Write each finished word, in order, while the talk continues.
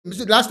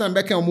Mr. Last time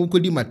back on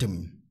Mukodi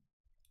Matem.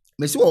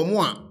 Messi or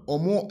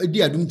more a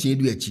dear Adom Kyei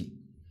duachi.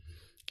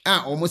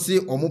 Almost say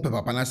or more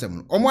papa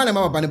panasem. Or more than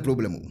my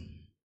problem.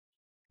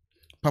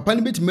 Papa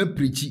ni bit me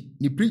preachy,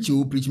 ni preachy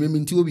who preach me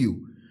into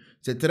you.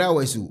 Said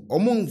Trawesu,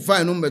 or more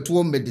fine number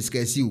 2 me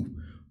discuss you.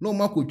 No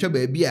more could trouble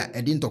a beer,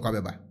 I didn't talk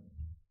about.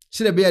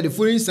 Should I be at the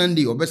following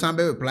Sunday or best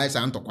replies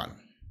and talk one.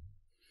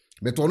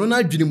 But on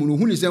not dream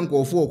who is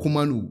uncle for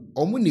Kumanu,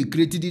 or money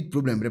created it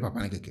problem, Papa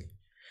Nakeke.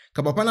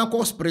 Kapapana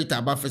call spirit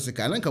about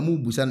physical and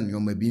kamu busan your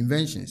may be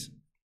inventions.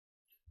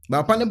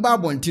 But upon the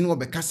barb tino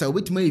be cassa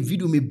with my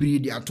video me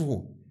breed at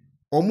all.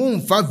 Or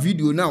moon far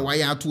video now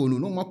why I told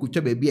no more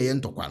could be a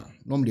yen toquano.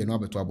 Normally no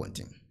better one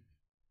thing.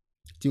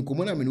 Till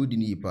Comona menudi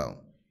ni pal.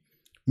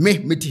 Me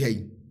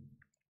metihei.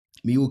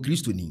 Me o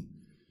Christo ni.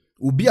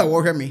 Ubi a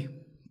warrior me.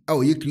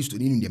 Au ye Christo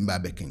ni the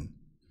barbeking.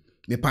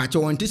 Me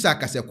pacho want to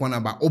sack as a corner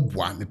ba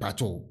obwa me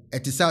pacho.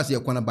 It is as a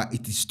corner ba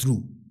it is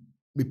true.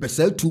 Me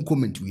persel 2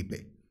 comment we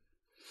pay.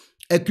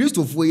 A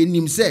Christopher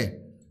nim say,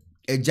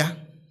 Eja,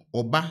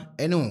 Oba,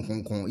 ene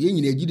honkonkon, ye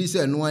nyina gidi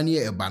say no ane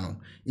e ba no.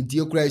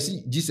 Nti e kura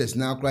si Jesus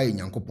na kura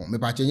Nyankopon. Me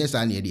pa chenye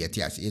sa na ye de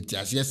etiase,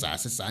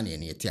 etiase sa na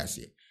ye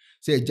etiase.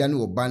 Say Eja ne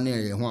Oba na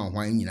ye ho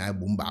anhwan nyina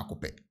ebom ba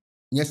akope.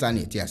 Nye sa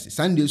na etiase.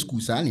 Sunday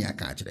school sa na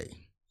aka akire.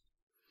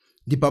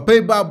 Di papa e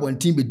ba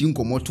abontin be di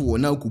nkomoto wo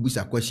na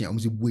okubusa question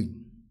amse buin.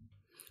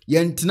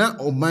 Ye ntena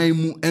oman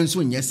mu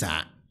enso nye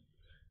sa.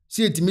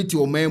 See it meet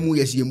your man,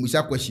 yes, you must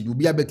question. You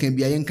be a can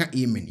be a yanka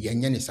amen,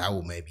 Yanyanisa,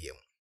 or maybe.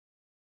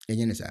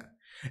 Yanyanisa.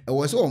 I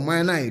was all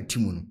my night,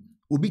 Timun.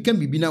 Ubi can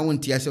be now on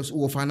TSS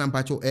or Fanam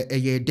Pacho a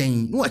year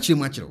dane, no actually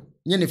macho.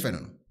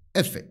 Yanifeno,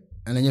 Effe,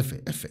 and an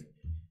Effe.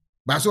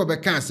 Basso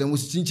Becas and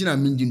was cinching a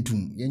mindin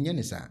tomb,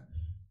 Yanyanisa.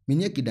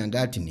 Minyaki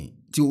dangatini.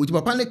 Till with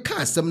Papa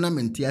cast some name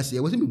and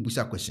TSA was a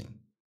busa question.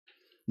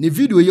 The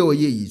video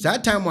ye,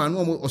 that time one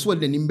was what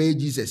the name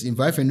Jesus in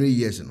 500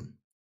 years.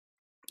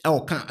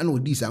 Our can't know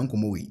this uncle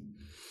Moe.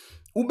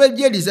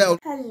 Ubedia desire.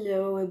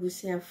 Hello,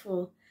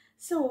 Ebusiafo.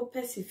 So,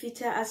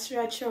 Pacifita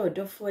Asracha or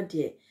Dofo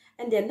dear,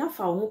 and they're not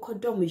found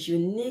condom is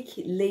unique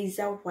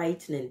laser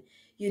whitening.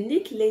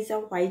 Unique laser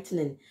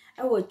whitening.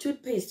 Our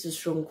toothpaste to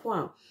strong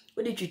quam.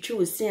 What did you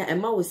choose? Say,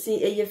 and ma was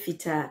saying a year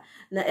fita.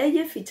 Na a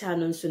year fita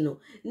non sono.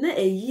 Na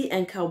a ye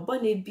and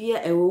carbonate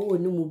beer a wo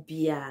no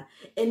beer.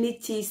 Any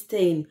tea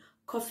stain,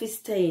 coffee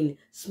stain,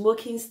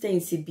 smoking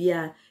stain,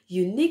 beer.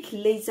 Unique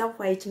laser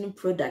whitening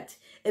product.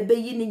 Ebe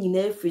yini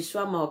nyina free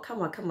swama o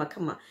kama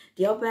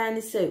the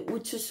obani say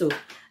utu so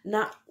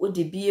na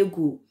odi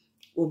biegu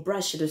o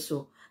brush the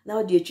so na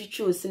odi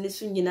etwitwe so ne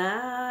so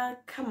nyina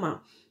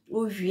kama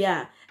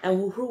uwia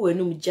enhuhuru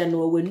wenum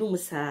jano wenum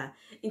sa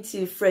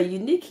into free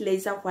unique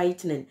laser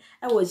whitening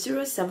I was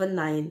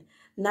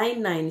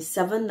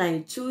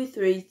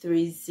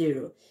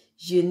 07999792330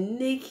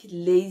 unique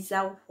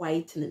laser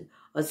whitening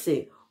or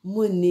say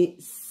muni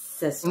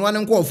ses No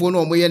one call for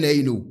no more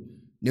no.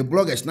 The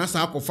bloggers na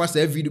sa akofa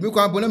sa video me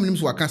kwa bona minim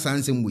so aka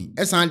sansem wi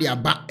esan de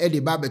aba e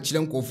de ba ba kire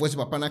nkofo se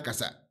papa na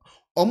kasa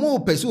omo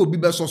pese obi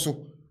be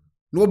soso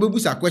na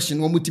obebusa question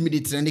no mutimi de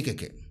trend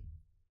keke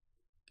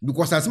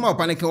because asema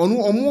papa na ke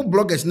omo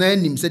bloggers na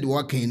anim se de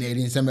wa kan na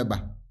eri nsem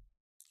ba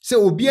se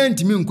obi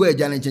antimi nko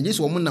agya na change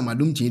se omo na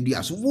Adom Kyei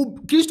dua so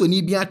Kristo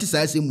ni bi ate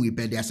sa asem wi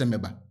pe de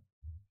asem ba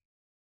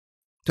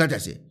tata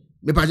se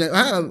me pa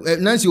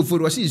Nancy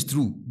Ofori was is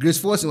true. Grace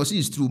Force was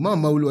is true.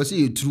 Mama Maulu was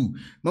it true.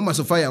 Mama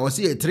Sophia was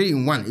it 3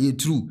 in 1 it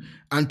true.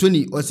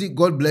 Anthony was it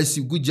God bless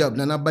you good job.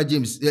 Nana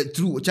James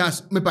true.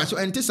 Charles me pa so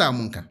entesa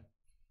monka.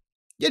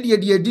 Ye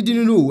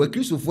didn't know a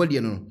Christopher de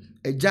no.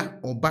 Eja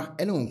oba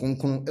ene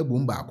onkonkon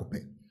ebom ba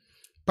akope.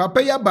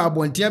 Papa ya ba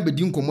abontia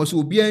bedin komo so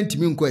obi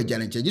antimi nko eja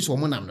na nche so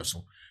mo nam no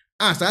so.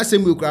 Asa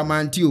asem we kura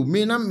manti o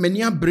me na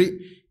mani abre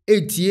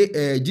etie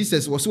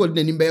Jesus was so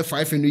de nim be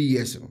 500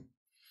 years no.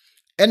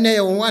 Ene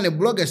ye one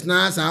bloggers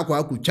na asa akwa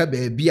akutwa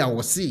ba bia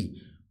wo se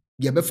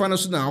ye be fa no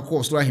so na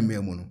akọ so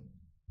ahememu no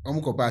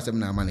omko pa asem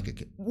na amane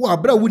keke wo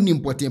abra woni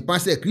important pa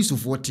se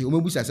Christopher te o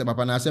mebusa se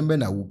papa na asem be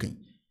na wo kan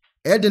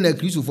e de na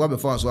Christopher be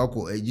fa so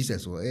akọ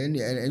Jesus o eni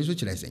so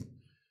kire sen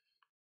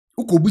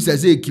uko busa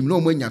se ekim na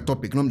o manya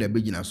topic no de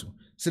be gina so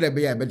se de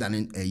be ya be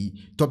dan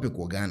topic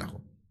wo Ghana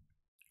ho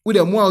wo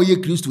de mo a ye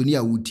Christo ni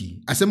a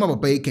wuti asem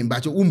papa ye kan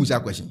ba che wo musa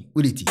question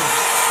wo de ti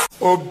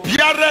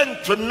obiara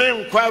ntumi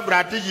nkwa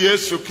Awurade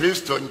Yesu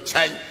Kristo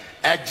nkyɛn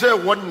eje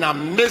wona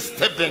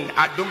Steven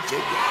Adom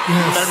Kyei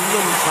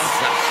nanum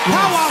fasa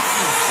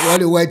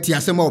wale wati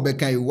asema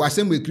obekai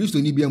wasema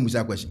Kristo ni bia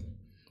musa question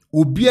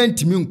obia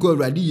ntimi nkwa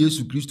Awurade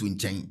Yesu Kristo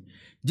nkyɛn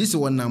gise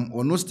wonam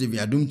ono Steven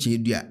Adom Kyei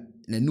dua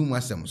nanum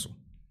asem so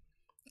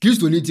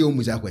Kristo ni tie o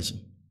musa question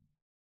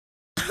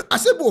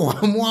asebo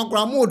mo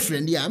akra mo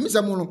trend ya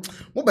misa mo no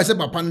mo bese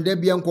papa no da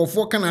bia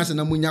nkofo kana ase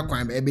na munya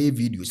kwan ebe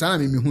video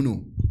sana me hu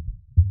no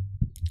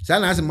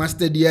sana ase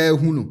master dia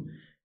hu no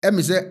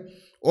emi se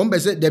o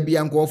mbese da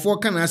bia nkofo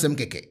kana asem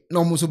keke na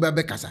omo so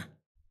be kasa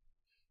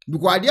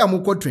because ade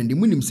amukọ trend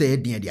munim se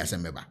yedin ade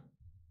asem ba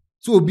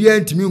so obi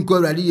antimi nkọ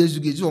Awurade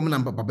Yesu Kristo o mo na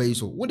papa yi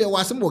so wo de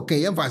wasem wo kan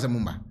ye mfa asem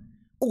mba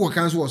wo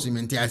kan so wo so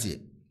mente ase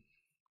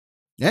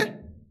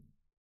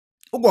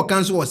Ugo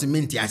cancel was a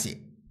minty assay.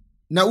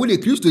 Now, will a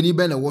Christian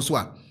even a was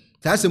what?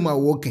 That's a more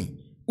walking.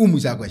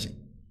 Umusa question.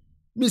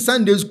 Miss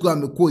Sunday school,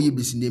 I'm a call you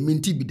bis in the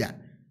minty bida.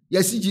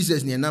 Yes,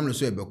 Jesus near Namno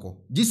Swebeko.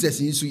 Jesus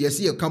in so yes,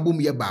 a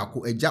cambum ye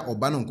barco, a jack or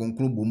banon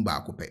conclude boom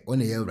barco pay on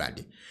a year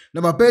radi.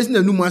 Now, my person,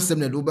 no more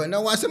seven, but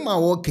now was a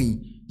more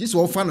walking. This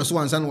all fun as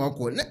one son walk.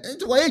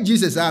 Why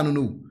Jesus, I don't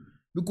know.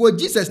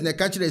 Because Jesus ne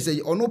catch say,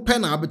 or no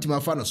pen abet my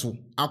fan so,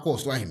 I call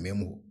swine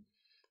memo.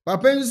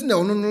 Papa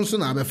no so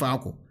na be fa.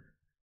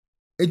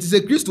 It is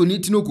a Christo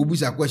need to know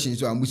kubusa question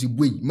so amusi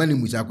boy mani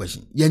musa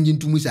question. Yanjin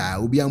to musa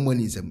obi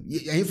amoni nsem.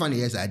 Ye fa na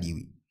yes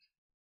adiwi.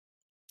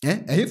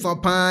 He fa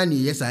pa ni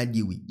yes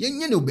adiwi.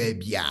 Yenye no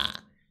baby a.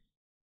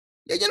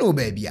 Yenye no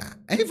baby a.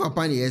 He fa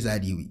pa ni yes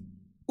adiwi.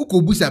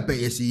 Ukobusa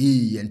pe yes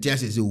yente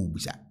ase se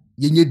ubusa.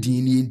 Yenye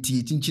din ni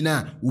enti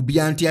chinchina obi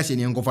ante ase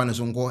ne nkofa no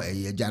so nko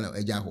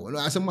eja ho. No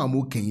asem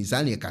amu kan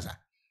sa na kasa.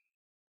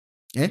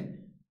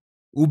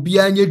 Obi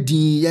anye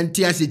din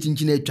yente ase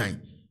chinchina atwan.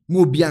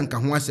 Mo bia nka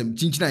ho asem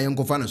chinchina ye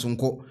nkofa no so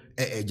nko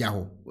eja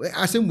ho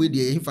asem we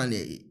de hifa na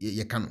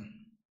ye ka no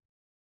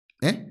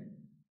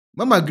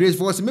Mama Grace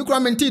force me kura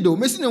mentido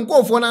me sine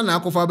nkofo na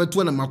akofa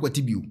beto na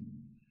makwati biu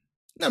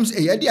nam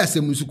se ye de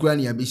asem nsukura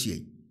na ya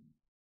behie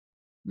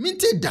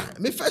mentida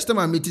me first time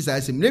I meet this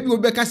asem na bi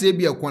obi ka se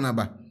bia ekona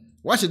ba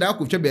wa hye da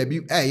akotwa ba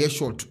bi ye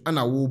short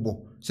ana wo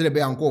bo se de be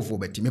nkofo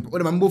beti me o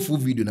de mambo full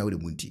video na wo de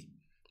munti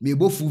me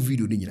bo full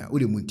video ni nyina wo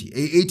de munti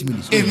 8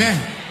 minutes amen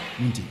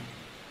munti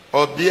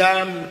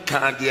Obiam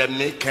can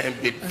de can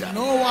be done.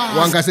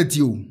 One kasa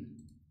ti o.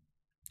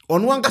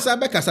 On one kasa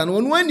be kasa no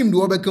onu anim de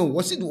obeka o.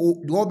 Wo se de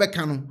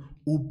obeka no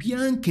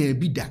obian kan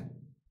bi da.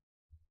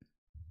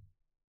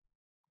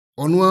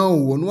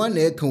 Onu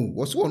na e kan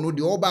wo se onu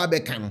de oba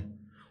beka no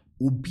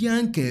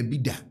obian kan bi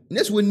da.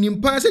 Nes wo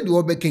nimpa se de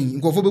obeka yi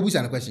nkofo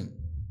bebusa na question.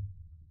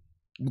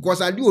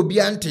 Because ade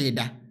obian te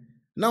da.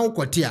 Na wo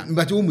kote a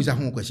mbate wo musa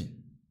ho question.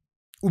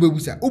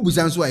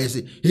 Ubebusa nso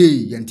ayese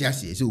hey yente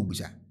ase se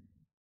obusa.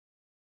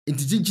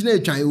 Inti chinchina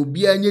etwan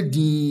obi anye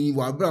din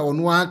wa bra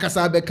ono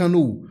akasa beka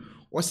no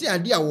o se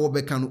ade a wo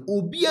beka no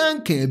obi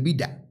anka bi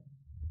da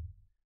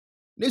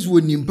nesu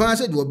onimpa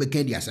se de wo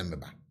beka di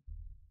asembeba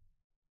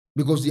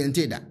because the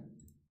ente da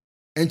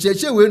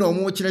encheche we no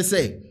mo kire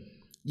se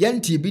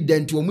yenti bi da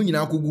nti omu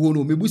nyina akogu ho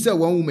no mebu se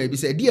wan wo ma bi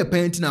se de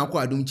pant na akọ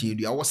Adom Kyei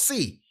dua wo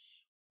se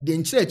de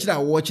nchire a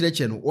wo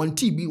kire no on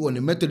TB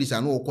on Methodist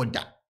anu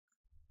okoda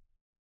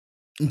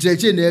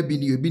ncheche na ebi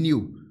ni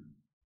o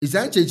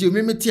Izan cheche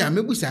memeti a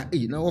mebusa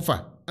na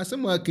ofa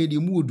asema akedi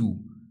mudu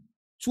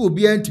so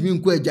obi antimi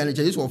nko agya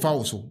cheche so ofa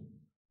wo so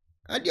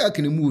ade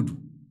akene mudu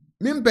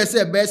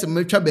mempese bese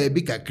metwa ba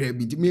bi kakra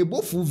bi me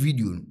bo full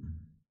video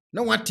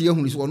na wate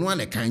ehunu so ono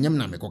ana kan nyam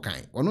na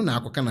mekokan ono na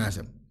akoka na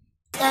asem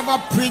ever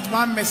preached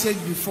one message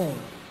before.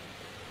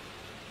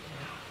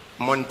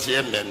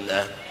 Montie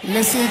men.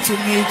 Listen to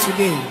me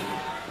today.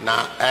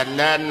 Na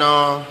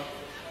eneno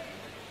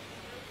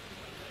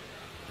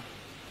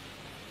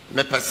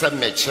me pesa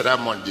me chira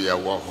mondia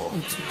wo ho.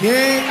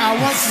 Today I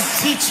want to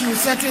teach you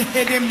certain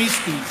hidden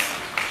mysteries.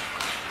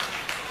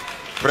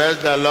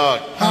 Praise the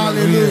Lord.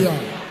 Hallelujah.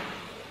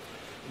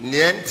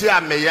 Nienti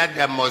ameya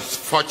the most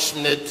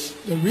fortunate.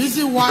 The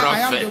reason why prophet. I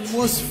am the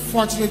most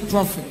fortunate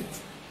prophet,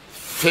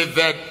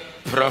 Favored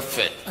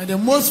prophet, and the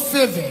most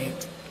favored,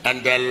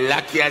 and the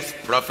luckiest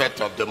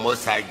prophet of the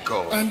Most High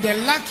God. and the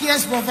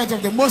luckiest prophet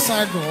of the Most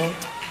High God.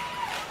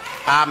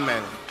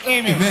 Amen.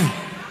 Amen.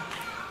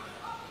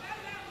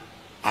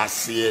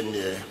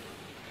 Asienye.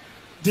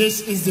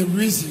 This is the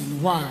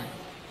reason why.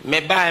 Me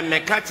ba me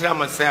katira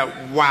mo say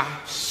wa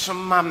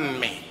soma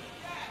me.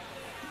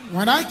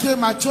 When I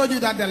came, I told you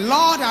that the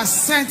Lord has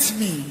sent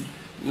me.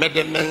 Me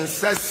de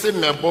mensasi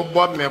me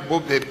bobo me bo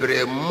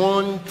bebre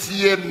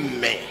montie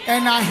me.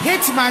 And I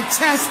hit my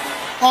chest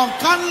on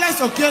countless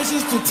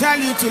occasions to tell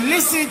you to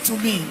listen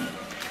to me.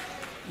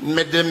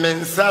 Me de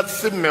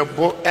mensasi me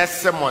bo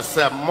ese mo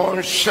say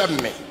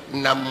monhwe me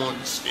na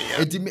montie.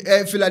 Eti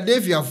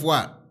Philadelphia fo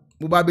a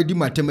mo ba be di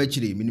matem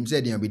akire minim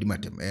se de be di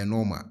matem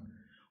normal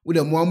wo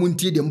de mo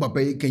amuntie de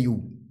mbapa kan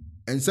yu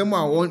ensem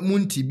a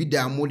munti bi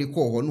da mo de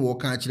ko ho no wo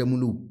kan akire mu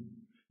no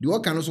de wo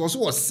kan so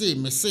wo se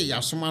me se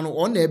yasoma no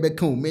on na ebe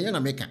kan o me ya na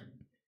me kan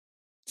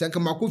sanka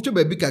makofche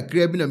ba bi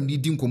kakra bi na me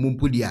di nkomo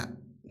mpodi a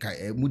ka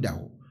mu da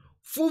ho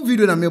full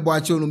video na me bo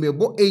akire no me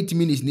bo 8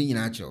 minutes ni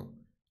nyina akire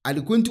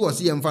adekonti wo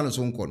se yemfa no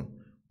so nko no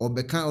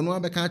obeka ono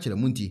abeka akire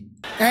munti.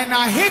 And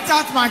I hit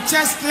out my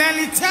chest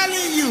clearly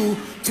telling you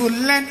to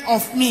learn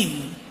of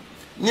me.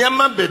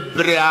 Niama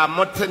bebre a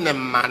motene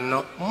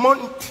mano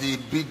monti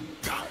bi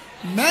da.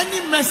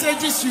 Many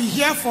messages you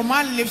hear from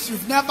my lips,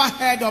 you've never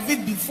heard of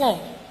it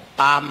before.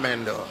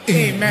 Amen.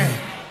 Amen.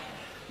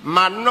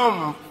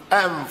 Manom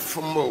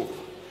emfumo.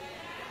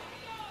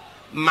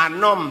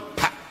 Manom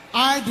pa.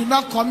 I do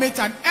not commit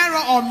an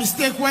error or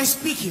mistake when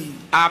speaking.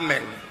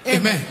 Amen.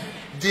 Amen.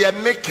 Dear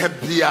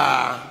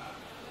Mekabia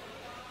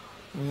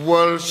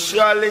will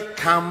surely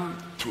come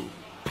to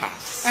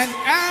pass. And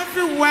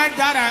every word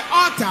that I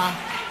utter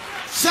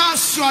shall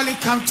surely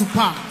come to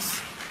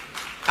pass.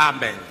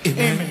 Amen.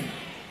 Amen.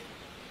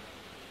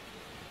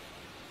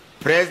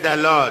 Praise the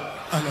Lord.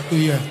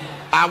 Hallelujah.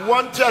 I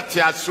want you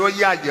to show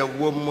you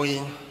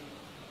woman.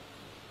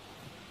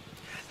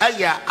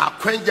 Aya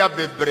akwenja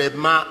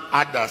bebrema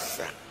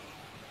adasa.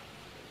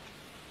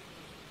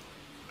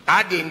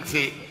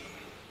 Adinti.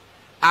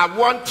 I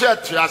want you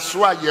to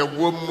show you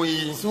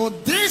woman. So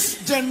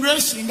this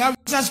generation that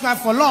Jesus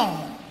Christ for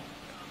long,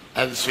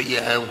 And so you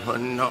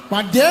no.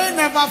 but they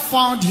never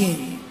found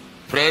him.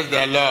 Praise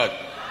the Lord.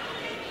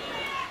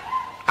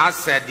 I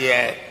said,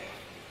 yeah.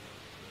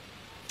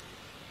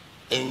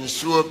 In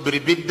so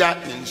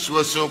bribida in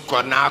so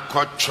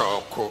konako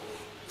choko.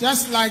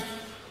 Just like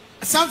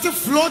something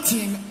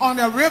floating on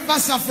a river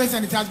surface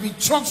and it has been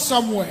choked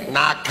somewhere.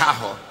 Na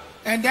kaho.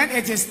 And then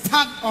it is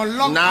stuck or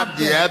locked Na up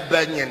there.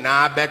 benye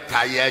na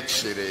betaye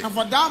chire. And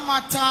for that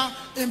matter,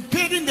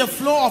 impeding the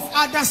flow of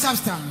other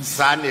substance.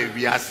 Sane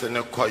wiase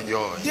ne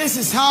koyo. This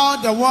is how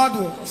the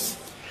world was.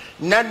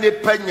 Na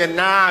nipa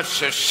nyina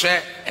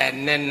hwehwe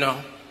ene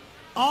no.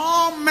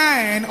 All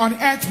men on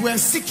earth were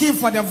seeking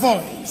for the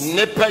voice.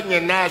 Nipa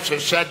nyina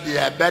hwehwe de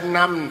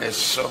ebenam ne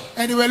so.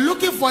 And they were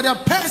looking for the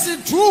person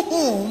through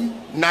whom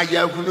Na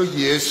yahunu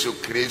Yesu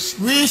Christ.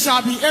 we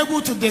shall be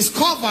able to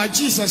discover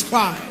Jesus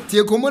Christ.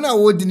 Tie komona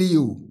wodini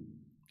yo.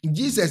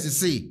 Jesus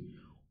say,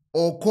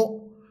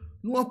 "Oko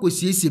no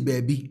akosiesie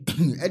baabi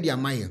e de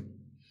amaye.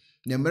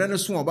 Na mmere no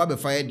so oba be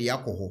fa ye de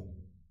akọho."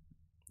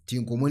 Tie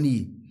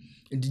komoni.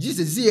 Nti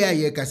Jesus say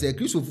aye ka say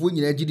Christopher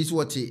nyina gidi so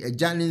wote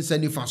agya ne nsa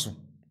nifa so.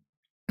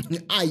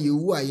 Aye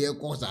wu aye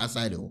ko sa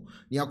side ho.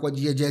 Ni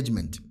akọgye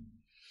judgment.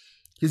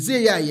 He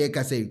say aye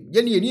ka say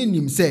ye ne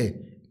nim say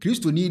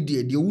Kristo ni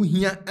de wu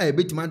hia a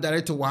betima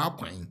direct wa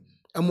akwan.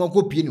 Amo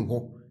akopie ni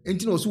ho.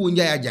 Enti na so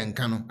wonya ya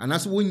janka no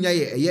anaso wonya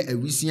ye eye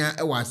awisia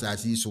e wa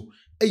asase so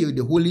eye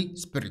the Holy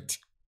Spirit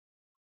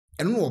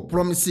eno no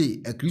promise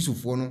a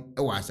Kristofo no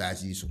e wa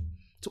asase so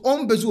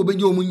on bezu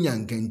obenye omunya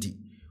nkanti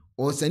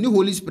o sani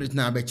Holy Spirit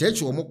na be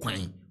cheche o mo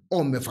kwan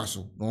o mefa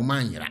so na o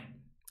manyera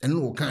eno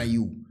no kan yi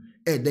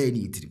e da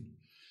ni itiri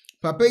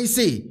papa yi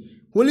say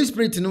Holy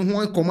Spirit no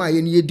ho koma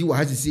ye ne yedi wa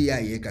hasese ya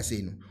ye ka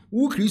say no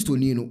wo Kristo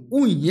ni no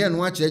unhie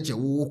no a cheche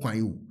wo kwan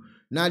yi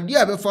na de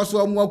abefa so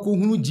amu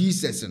akohunu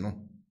Jesus no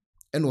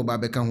and oba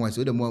beka ho ase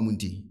o de mo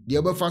amunti de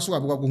obefa so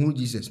abekwa ko hu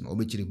Jesus na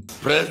obekirem.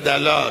 Praise the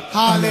Lord.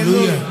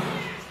 Hallelujah.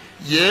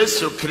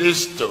 Yesu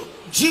Kristo.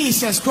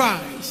 Jesus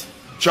Christ.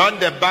 John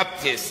the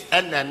Baptist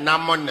and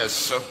namone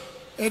so.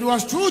 It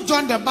was through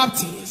John the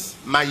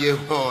Baptist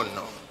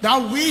Mayehono.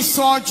 that we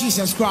saw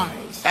Jesus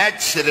Christ.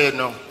 Echire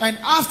no. And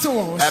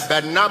afterwards,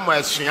 Ebenamo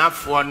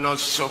asuafo no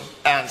so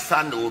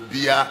ansa na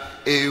obia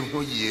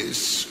ehu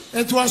Yesu.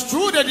 it was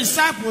through the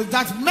disciples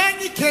that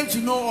many came to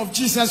know of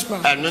Jesus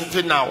Christ.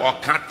 Enunti na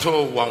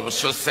wakato won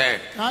so say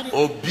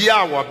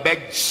obia wo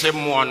begye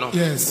mo no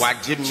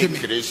wagye mi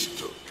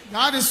Kristo.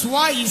 That is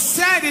why he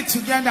said it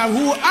together,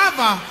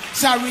 whoever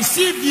shall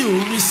receive you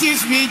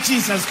receives me,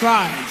 Jesus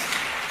Christ.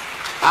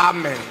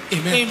 Amen.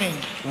 Amen.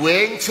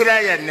 We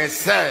nkyere ye ne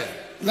say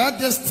Let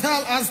this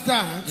tell us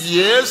that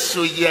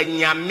Yesu ye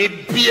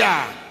nyame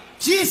bia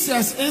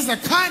Jesus is the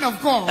kind of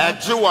God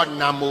eje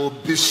wonam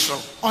obi so.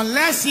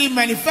 unless he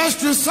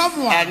manifests through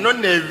someone, Eno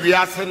na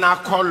wiase na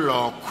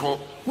koloko.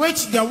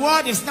 which the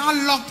world is now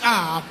locked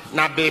up,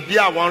 Na baby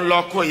a won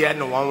loko ye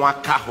no won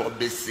waka ho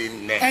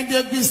besinne. and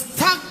they'll be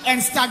stuck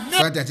and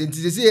stagnated. But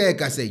nti say e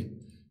ka say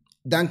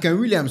Duncan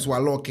Williams wa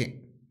loke,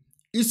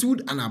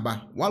 Eastwood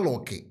Anaba wa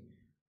loke,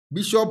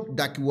 Bishop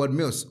Duckworth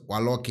Mills wa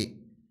loke,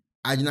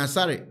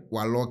 Ajnasare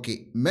wa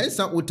loke,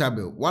 Mensa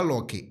Otabel wa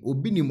loke,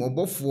 obinim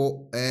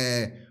obofo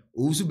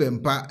Owusu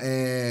Bempa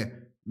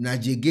na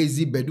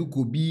Jegezi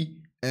Beduko bi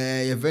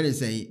ye very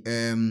say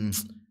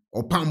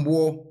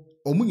Opambo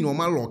omunyina o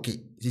ma loke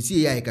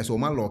sisi ya ka say o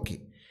ma loke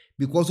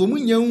because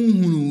omunya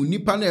nhunu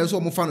nipa na yeso o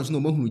mo fa no so na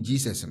o mahunu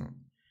Jesus no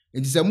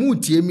enti se mu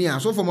tie mi a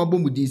so for ma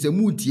bombu din se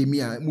mu tie mi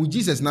a mu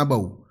Jesus na ba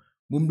o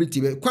mu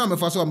mbriti be kwa me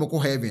fa so am ko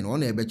heaven o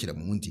na e be kire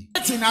mu nti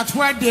At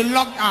where they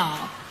locked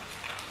up.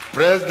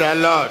 Praise the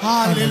Lord.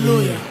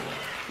 Hallelujah.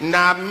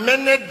 Na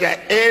many the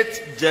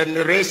 8th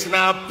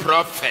generational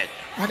prophet.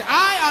 And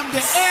I am the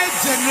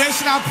 8th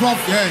generational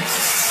prophet.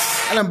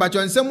 Yes. Ala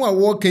mbacho nsemu a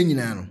wo kan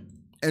nyina no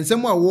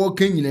nsemu a wo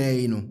kan nyina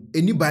yi no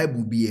eni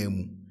Bible bia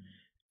mu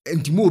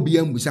enti mo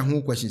bia mbusa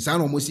ho question sa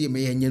na mo se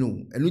me yenye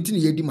no enu ti ne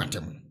yedi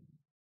matem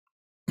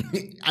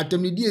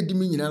atem ne di edi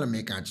mi nyina na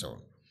me ka chawo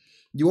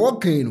di wo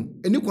kan no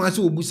eni kwa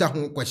se obusa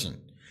ho question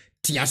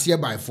ti ase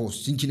by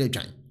force sinchi na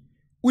twan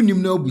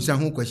unim na obusa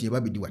ho question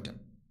ba bedi watam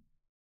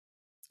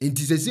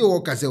enti se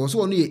wo ka se wo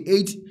so no ye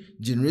 8th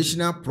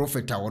generational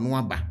prophet a wono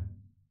aba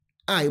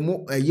ai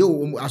mo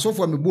yo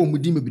asofo me bo mu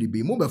di me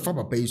bribe mo be fa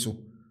papa yi so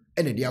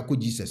ene de akọ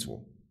Jesus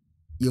wo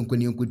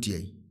yenkoni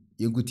yenkotie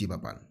yenkotie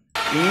papa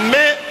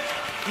Me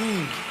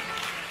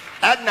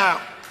ana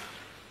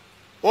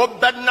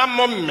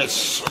obenamo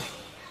meso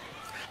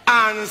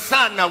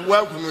ansa na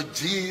wahunu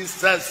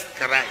Jesus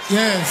Christ.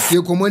 Yes.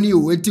 ye komani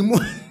o etimo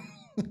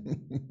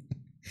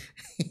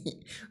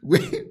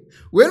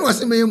we no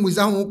se me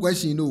muza ho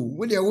question no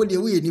wo de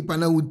we nipa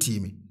na wuti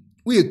me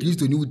we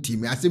Kristo ni wuti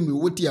me ase me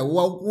wuti a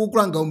wo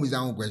kranga muza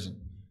ho question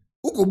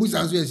Uko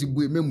busa so yes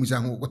bue me musa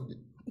ho.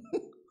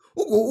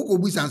 Uko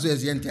busa so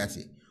yes yente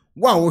ase.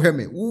 Wa wo hwe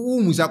me, wo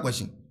musa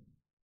question.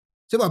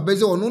 Se ba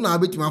beze ono na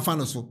abetima afa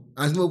no so.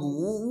 Anse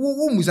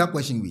wo musa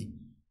question we.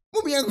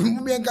 Mu bi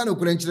enka no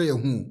kura nkyere ye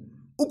hu.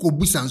 Uko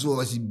busa so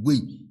was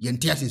bue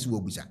yente ase so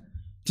wo busa.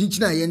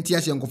 Tinchina yente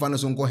ase enkofa no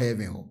so nko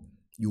heaven ho.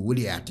 You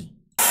will at it.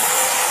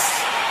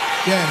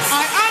 Yes.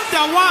 I am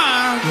the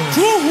one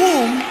through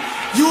whom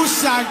you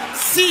shall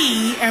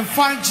see and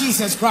find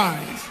Jesus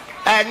Christ.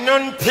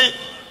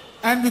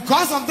 And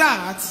because of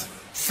that,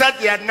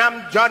 said your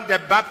name John the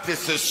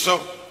Baptist is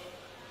so.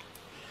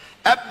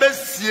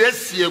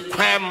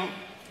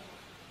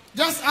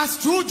 Just as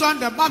through John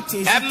the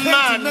Baptist, he came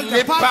to make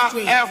the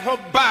pathway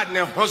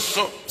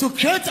to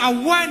create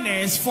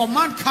awareness for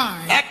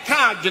mankind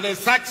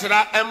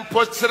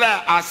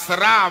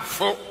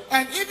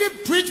and even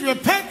preach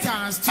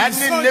repentance to the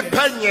soul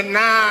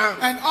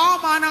and all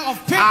manner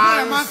of people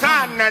among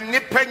mankind.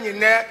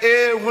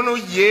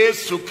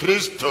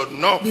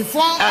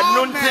 Before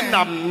all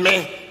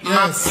men.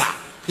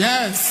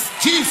 Yes,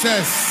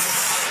 Jesus.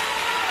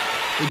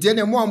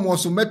 Etienne mo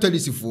amoso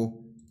Methodist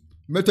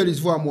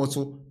for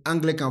amoso,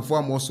 Anglican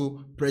for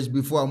amoso,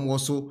 Presby for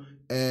amoso,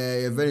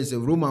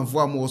 Roman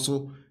for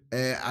amoso,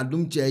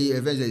 Adom Kyei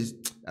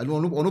evangelist. I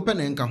don't know pen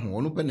enka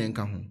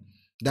ho.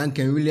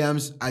 Duncan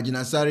Williams,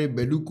 Ajinasari,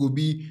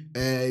 Belukobi,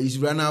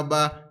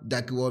 Israelaba,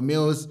 Dakiwa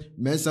Mills,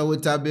 Mensa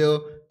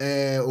Wotabel,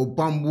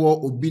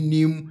 Opambo,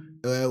 Obinim,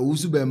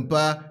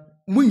 Usubempa,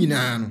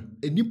 Muninano.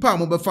 A nipa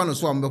mo befano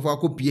so before I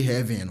copy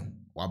heaven.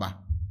 Waba.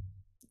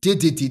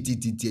 Titi,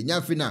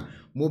 Nyafina,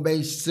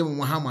 Mobile Sim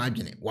Mahama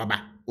Ajine,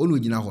 Waba,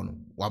 Olujina Hono,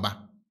 Waba.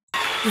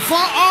 Before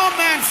all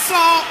men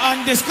saw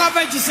and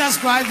discovered Jesus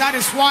Christ, that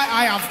is why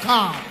I have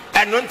come.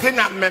 And one thing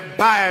I me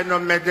buy no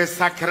me de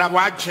sakra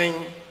watching.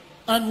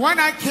 And when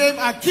I came,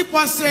 I keep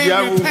on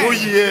saying,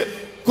 repent,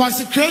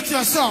 consecrate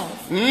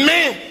yourself.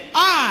 Me,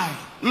 I.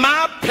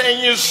 My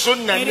pain is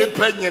soon and the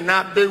pain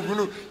not be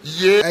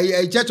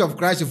a Church of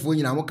Christ for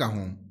you na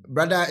home.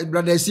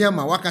 Brother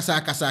Siama,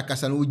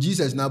 wakasa no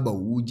Jesus naba,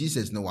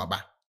 Jesus no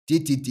waba.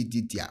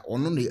 Titia, or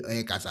no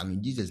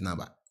casan, Jesus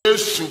naba.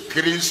 Jesus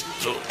Christ.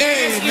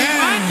 Amen. In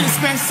my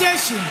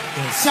dispensation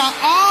shall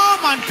all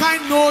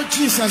mankind know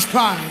Jesus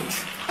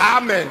Christ.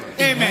 Amen.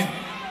 Amen.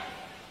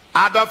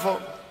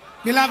 Adolfo.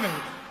 Beloved,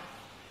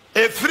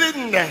 a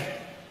friend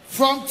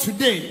from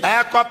today,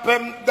 I copy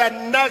the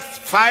next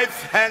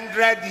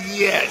 500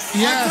 years.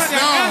 Yes, the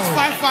next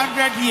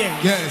 500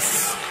 years.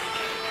 Yes.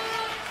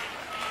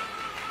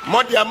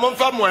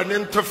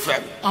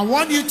 I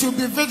want you to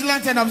be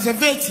vigilant and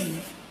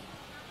observative.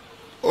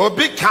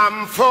 Obi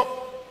come for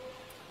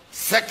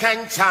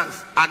second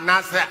chance,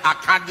 anase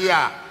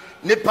Acadia,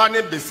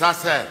 Nipponi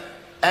Bisase,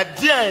 a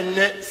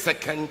dear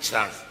second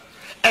chance,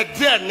 a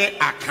dear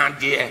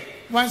Acadia.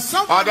 When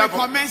someone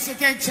recommends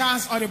second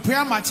chance or the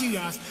prayer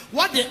materials,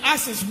 what they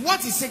ask is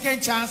what is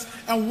second chance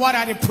and what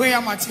are the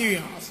prayer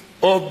materials?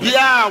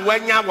 Obia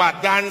when you were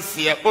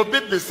dancing, Obi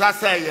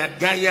Bisasa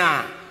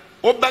Gaya,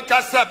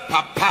 Obeka se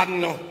papa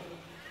no.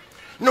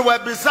 No,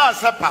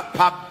 Bisasa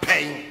papa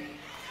pain.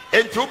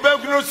 And to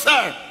Begno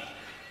sir,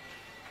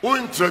 who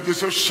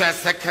introduce a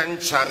second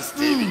chance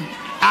TV.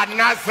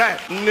 Another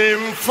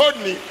name for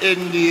me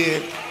in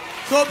the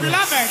so,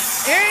 beloved,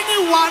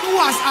 anyone who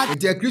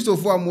has a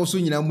Christopher Mosu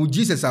yina mu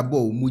Jesus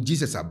abo, mu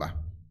Jesus aba.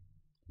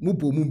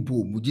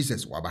 Mu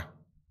Jesus waba.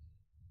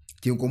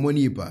 Ti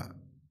nkomoni pa.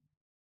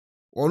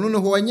 Ono no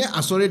ho anye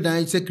asore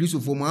dan se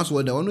Christopher mo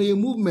aso da ono ye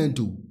movement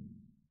o.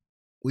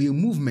 O ye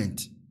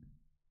movement.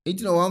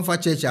 Enti na wan fa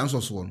church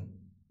anso so no.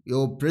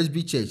 Your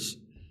Presby Church,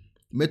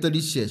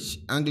 Methodist Church,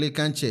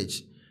 Anglican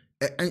Church.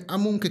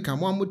 Amon keka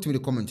mo amotimi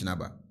comment na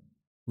ba.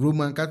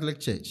 Roman Catholic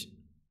Church.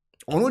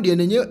 Ono de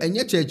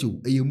enye church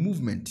o a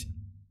movement.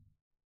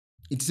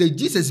 It say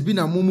Jesus be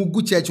na mo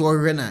good church or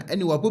rena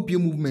any wapopie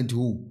movement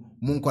ho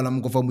mo nkola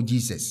mo kofa mo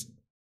Jesus.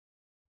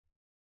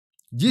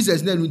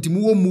 Jesus na nti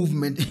mo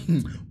movement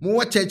mo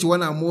wa church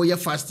wana mo ye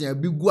fasting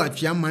be go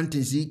atwea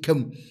mountains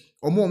kam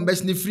omo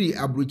mbesne free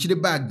abrochire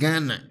ba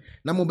Ghana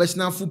na mo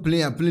besna fu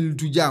plane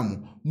to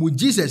jam mo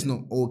Jesus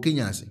no o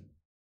Kenya ase.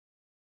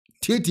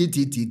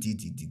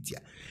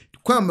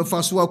 Kwa me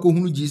fa so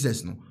akohunu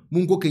Jesus no mo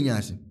nko Kenya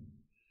ase.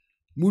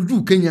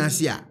 Mudu Kenya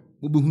Asia,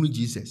 Mubunu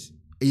Jesus,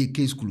 a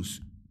case close.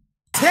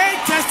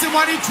 Take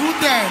testimony through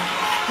them.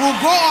 Will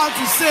go on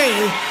to say,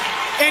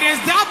 it is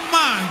that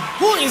man.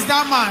 Who is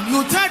that man?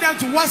 You tell them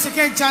to watch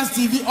Second Chance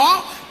TV,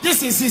 or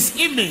this is his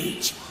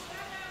image.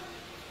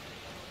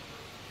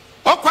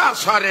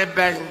 Sorry,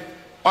 Ben.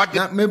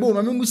 Mebo,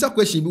 my Musa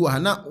question be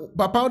na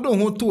Papa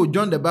don't to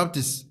John the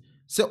Baptist.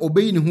 Say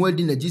obeying who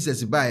in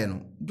Jesus by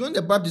no. John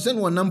the Baptist and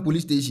one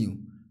police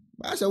station.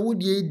 But I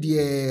would ye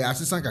the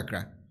assistant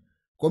kakra.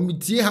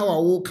 Committee how I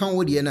will count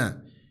with you now.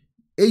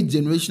 8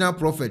 generational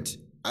prophet.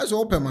 As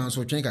open man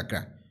so change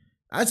kakra.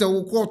 As I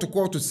will call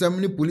to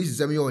 70 police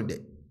 7 year old.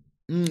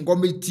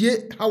 Committee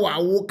how I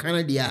will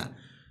Canada.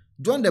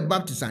 John the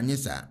Baptist and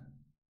yes sir.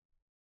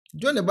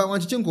 John the Baptist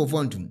want to change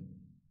conform.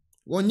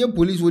 One year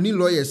police will need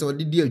lawyers or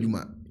the dear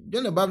Juma.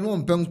 John the Baptist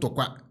won't pen to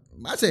quack.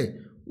 I say,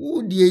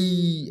 Who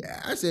the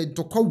I said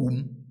to call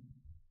womb.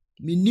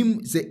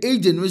 Minim say a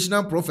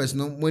generational prophet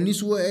no when you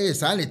saw a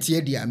sanity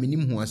idea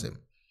minim who was him.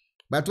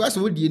 But was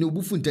what you know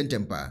buffun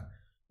temper.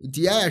 It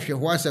ya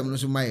was no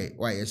so my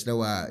why yes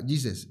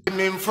Jesus.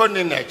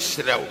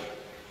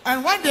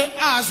 And when they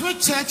ask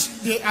which church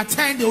they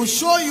attend, they will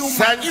show you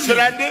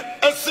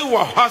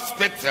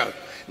hospital.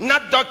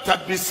 Not Dr.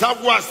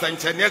 Bisawas and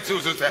Chenetu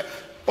say,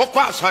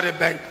 "Okwa sorry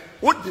ben,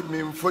 what the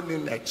mean for the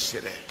next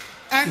year?"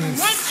 And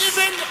when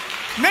even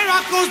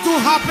miracles do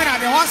happen at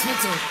the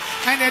hospital,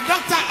 and the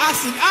doctor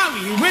asks in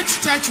army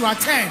which church you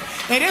attend,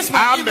 it is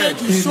my image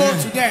to show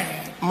to them.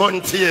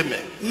 Montieme,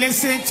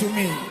 listen to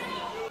me,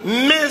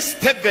 Miss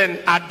Stephen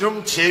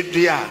Adom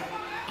Kyei.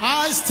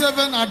 I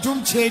Stephen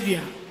Adom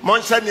Kyei. I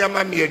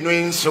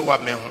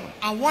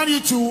want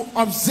you to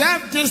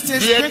observe this thing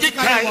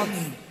critically for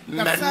me.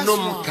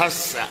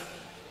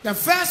 The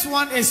first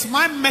one is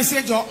my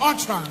message or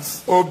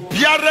utterance. Powerful.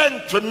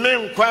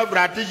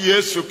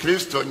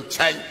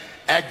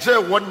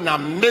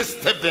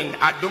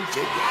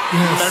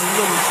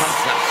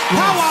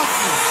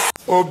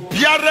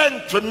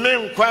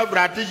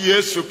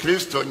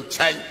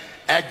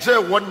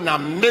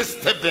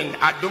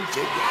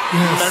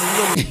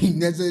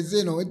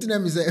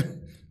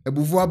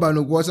 Ebufu aba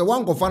no go say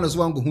wan go fa no so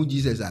wan go hu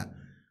Jesus a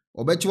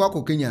obechi wa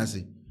ko Kenya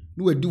ase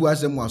no we di wa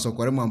asem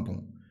asokore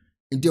mampon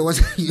nti e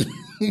was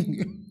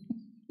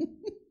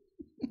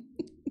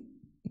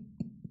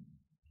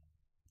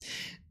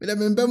Bila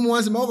membem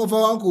wan asem go fa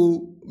wan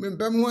ko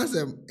membem wan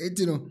asem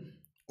enti no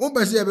o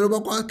be se e be ro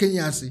kwa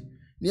Kenya ase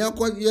ni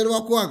akọ yere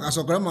wa ko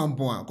asokore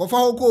mampon a ko fa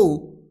wo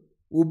ko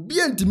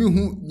obi antimi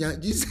hu nya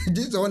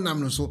Jesus wonam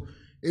no so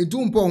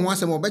entu mpo ho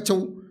asem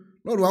obechew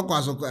no ro akọ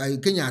asokore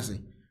Kenya ase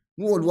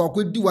no do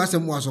akodi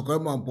wasem wasokore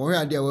mampo he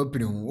ade a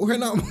wapire ho wo he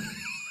na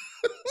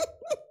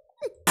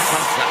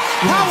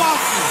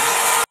powerful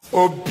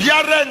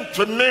obiara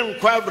ntome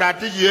nkwa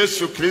abrade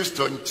Yesu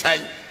Kristo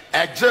nkyai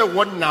eje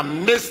wona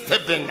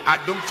Stephen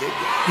Adom Kyei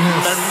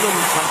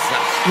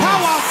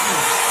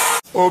powerful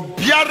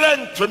obiara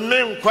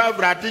ntome nkwa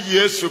abrade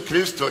Yesu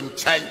Kristo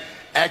nkyai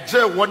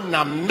eje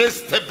wona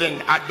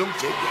Stephen Adom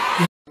Kyei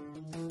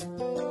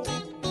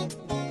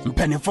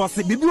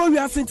Penifose bibiro wi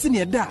asenti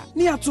ne da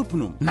ne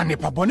atopno na ne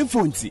pabone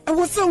fonti e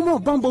wo se wo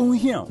bambo hu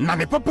hia na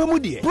ne papa mu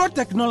de Pro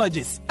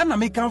Technologies ana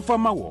me kan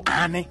fama wo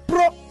ane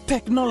Pro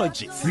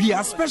Technologies. We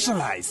are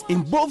specialized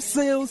in both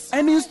sales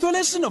and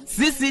installation of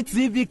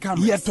CCTV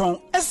cameras. Yeton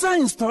esa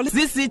install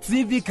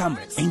CCTV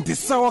cameras in the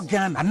South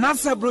Ghana and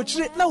NASA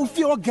brochure now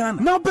fear Ghana.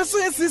 Now beso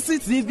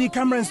CCTV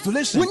camera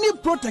installation. We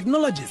need Pro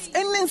Technologies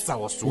and in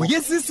South. We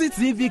get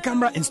CCTV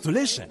camera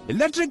installation,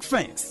 electric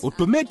fence,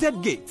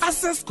 automated gate,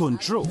 access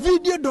control,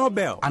 video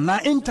doorbell, and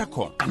our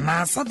intercom, and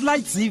our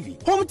satellite TV,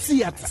 home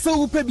theater,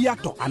 so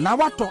upebiato, and our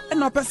water,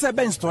 and our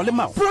pesebe install them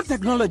out. Pro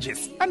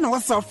Technologies and our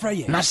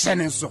software. Na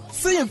shenenso.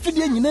 Say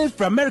fidie nyina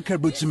from America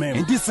brochimem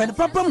and this and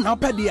papa na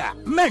padia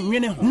men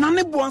nwene ho na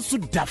ne bo anso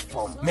da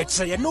form make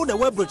sure you know the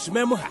web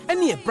brochimem ha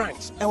any a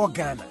branch e wo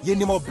Ghana ye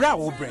ni mo bra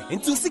wo bre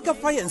into sika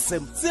fire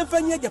nsem se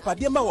fanya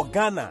japade ma wo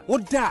Ghana wo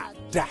da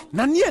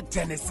na ne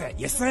tenese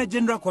ye say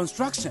general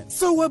construction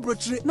so web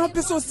brochire na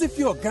peso si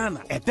fi o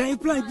Ghana e dan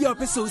plan bi o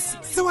peso si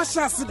se wa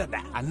sha se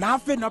dada ana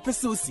afi na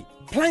peso si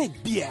plan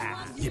bia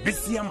ye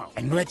besiama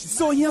eno echi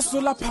so here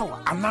solar power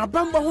ana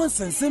bamba ho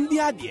nsensem bi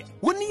ade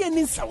woni ye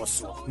ni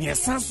nsawoso ne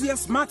esanso ye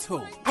smart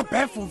home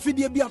abefo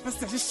fidie bi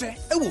apese hye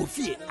e wo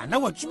fie ana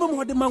watwuma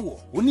mo de ma wo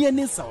woni ye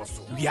ni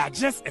nsawoso we are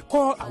just a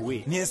call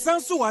away ne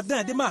esanso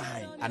wadan de ma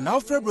han ana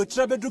ofre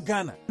brochire bedu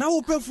Ghana na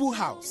wo pe full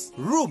house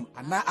room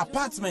ana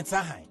apartment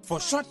ahan for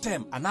short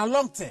term ana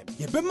long term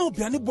ye be ma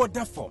obiane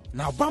border form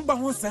na bamba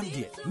ho nsem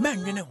de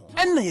menwene ho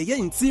enna ye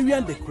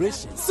interior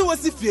decoration so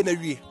wasi fie na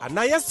wie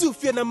ana yesu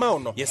fie na ma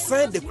no yes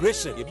sign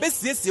decoration ye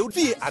besiesie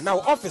fie ana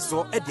office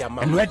o e de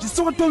ama no e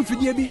so tom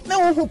fidie bi na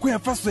wo hokwa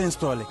fa so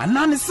install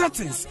ana ne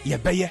settings ye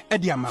beye e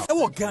de ama e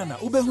wo Ghana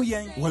wo behu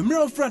yen wo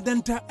mira ofra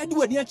denta e de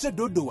wani a che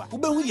dodoa wo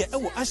behu ye e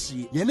wo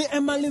ahie ye ne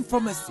Emerlin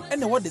Pharmacy e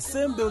na wo the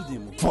same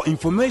building. For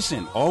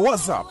information or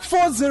WhatsApp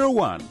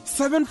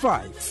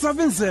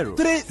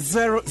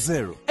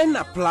 401-7570-300 and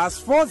a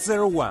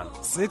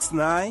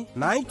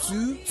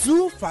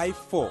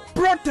 +401-6992-254.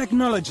 Pro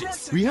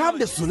Technologies. We have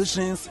the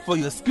solutions for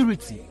your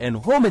security and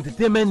home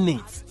entertainment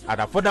needs at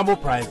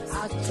affordable prices.